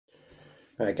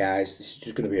Right guys, this is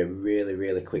just going to be a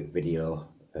really quick video,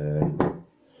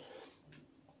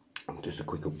 just a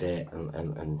quick update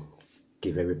and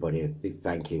give everybody a big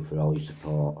thank you for all your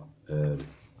support.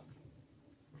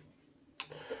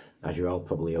 As you're all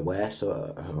probably aware,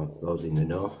 so those in the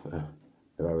know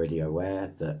are already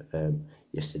aware that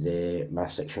yesterday my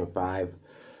section 5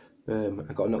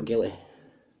 I got not guilty,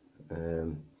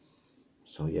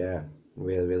 so yeah,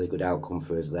 really good outcome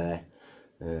for us there.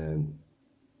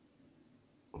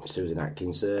 Susan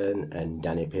Atkinson and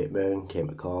Danny Pittman came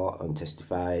to court and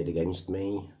testified against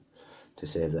me to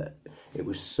say that it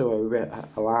was so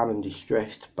alarmed and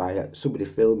distressed by somebody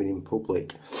filming in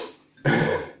public.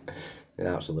 An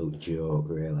absolute joke,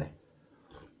 really.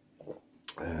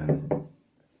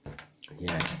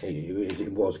 Yeah,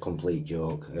 it was a complete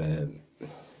joke.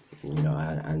 You know,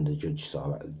 and the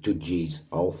judges,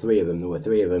 all three of them, there were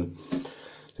three of them,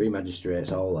 three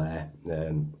magistrates all there,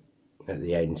 at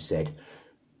the end said,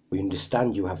 "We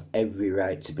understand you have every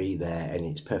right to be there and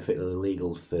it's perfectly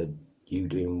legal for you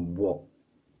doing what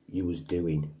you was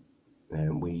doing.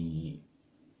 We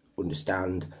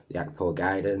understand the ACPO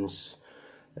guidance,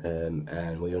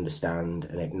 and we understand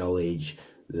and acknowledge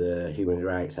the Human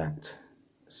Rights Act,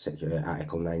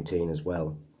 Article 19 as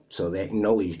well." So they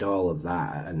acknowledged all of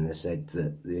that and they said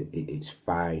that it's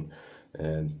fine.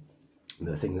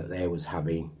 The thing that they was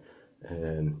having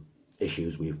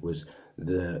issues with was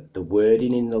the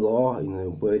wording in the law, in the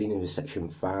wording of section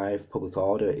 5 public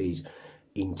order is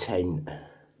intent.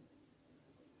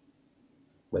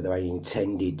 Whether I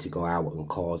intended to go out and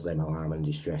cause them alarm and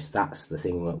distress, that's the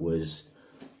thing that was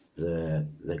the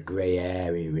grey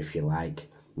area, if you like.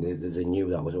 They knew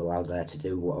that I was allowed there to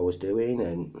do what I was doing,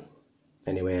 and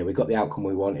anyway, we got the outcome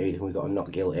we wanted and we got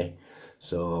not guilty.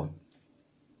 So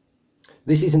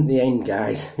this isn't the end,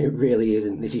 guys. It really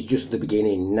isn't. This is just the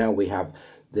beginning. Now we have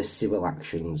the civil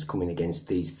actions coming against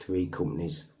these three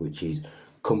companies, which is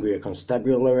Cumbria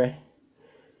Constabulary,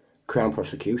 Crown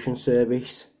Prosecution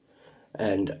Service,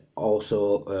 and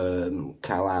also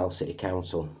Carlisle City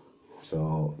Council.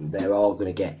 So they're all going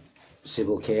to get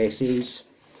civil cases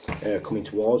coming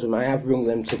towards them. I have rung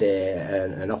them today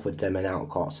and offered them an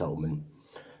out-of-court settlement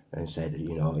and said,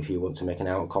 you know, if you want to make an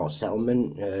out-of-court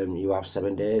settlement, you have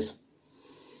 7 days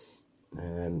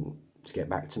to get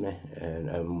back to me,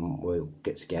 and we'll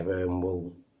get together and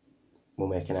we'll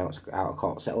make an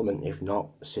out-of-court settlement. If not,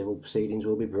 civil proceedings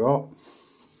will be brought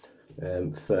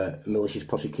for malicious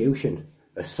prosecution,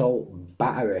 assault,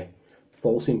 battery,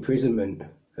 false imprisonment,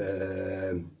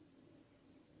 you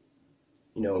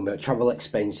know, travel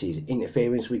expenses,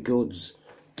 interference with goods,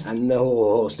 and the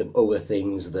whole host of other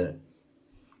things that,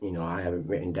 you know, I haven't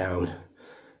written down.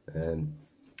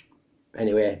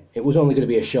 Anyway, it was only going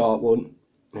to be a short one.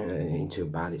 Ain't too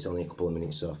bad, it's only a couple of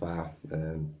minutes so far,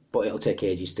 but it'll take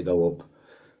ages to go up,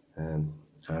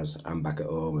 as I'm back at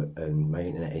home and my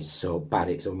internet is so bad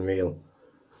it's unreal.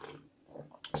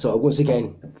 So once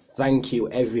again, thank you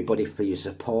everybody for your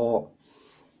support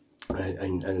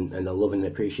and the love and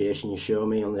appreciation you show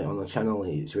me on the channel.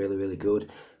 It's really good.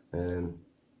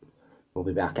 We'll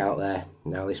be back out there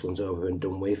now this one's over and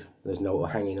done with. There's no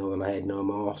hanging over my head no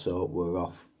more, so we're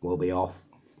off. We'll be off.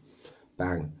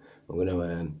 Bang. I'm going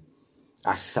to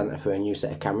ask Santa for a new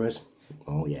set of cameras.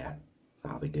 Oh yeah,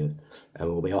 that'll be good. And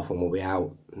we'll be off and we'll be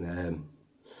out.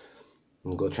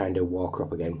 We'll go try and do War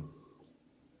Crop again.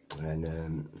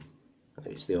 And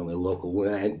it's the only local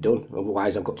one I ain't done.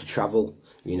 Otherwise I've got to travel,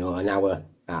 you know, an hour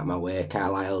out of my way.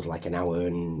 Carlisle's like an hour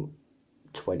and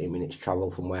 20 minutes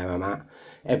travel from where I'm at.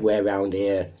 Everywhere around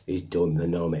here is done. They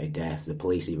know me to death. The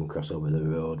police even cross over the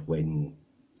road when,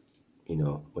 you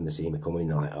know, when they see me coming,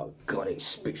 they're like, oh god, it's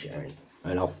spit shine,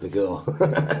 and off they go.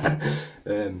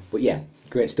 But yeah,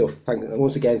 great stuff.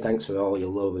 Once again, thanks for all your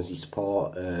love and your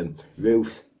support.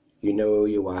 Ruth, you know who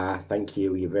you are. Thank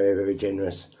you. You're very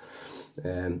generous.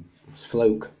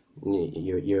 Fluke,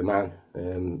 you're a man,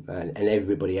 and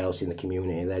everybody else in the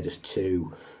community. They're just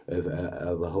two of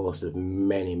a host of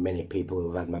many people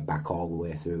who've had my back all the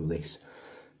way through this,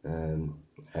 and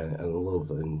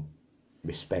love and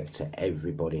respect to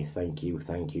everybody. Thank you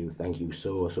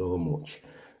so much.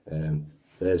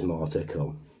 There's more to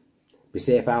come. Be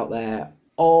safe out there,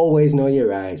 always know your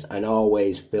rights, and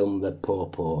always film the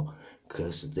popo,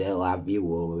 because they'll have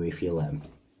you over if you let them.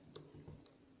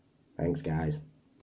 Thanks guys.